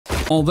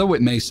Although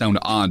it may sound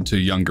odd to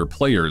younger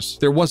players,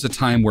 there was a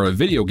time where a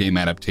video game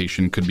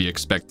adaptation could be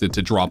expected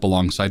to drop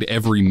alongside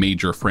every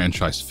major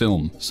franchise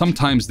film.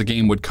 Sometimes the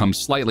game would come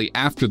slightly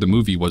after the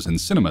movie was in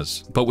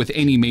cinemas, but with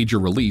any major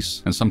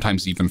release, and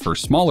sometimes even for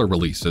smaller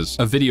releases,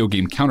 a video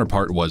game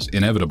counterpart was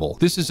inevitable.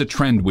 This is a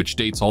trend which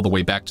dates all the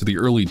way back to the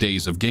early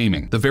days of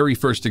gaming. The very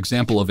first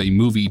example of a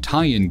movie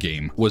tie-in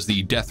game was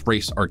the Death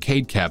Race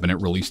arcade cabinet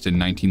released in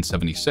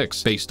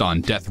 1976, based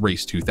on Death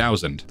Race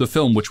 2000, the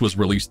film which was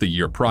released the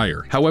year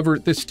prior. However,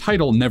 this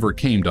title never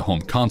came to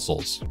home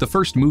consoles. The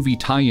first movie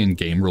tie-in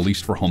game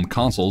released for home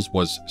consoles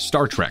was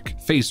Star Trek: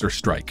 Phaser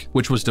Strike,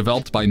 which was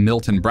developed by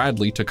Milton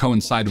Bradley to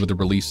coincide with the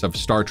release of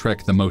Star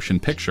Trek: The Motion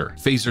Picture.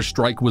 Phaser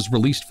Strike was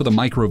released for the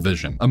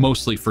Microvision, a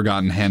mostly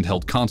forgotten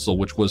handheld console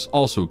which was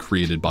also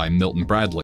created by Milton Bradley.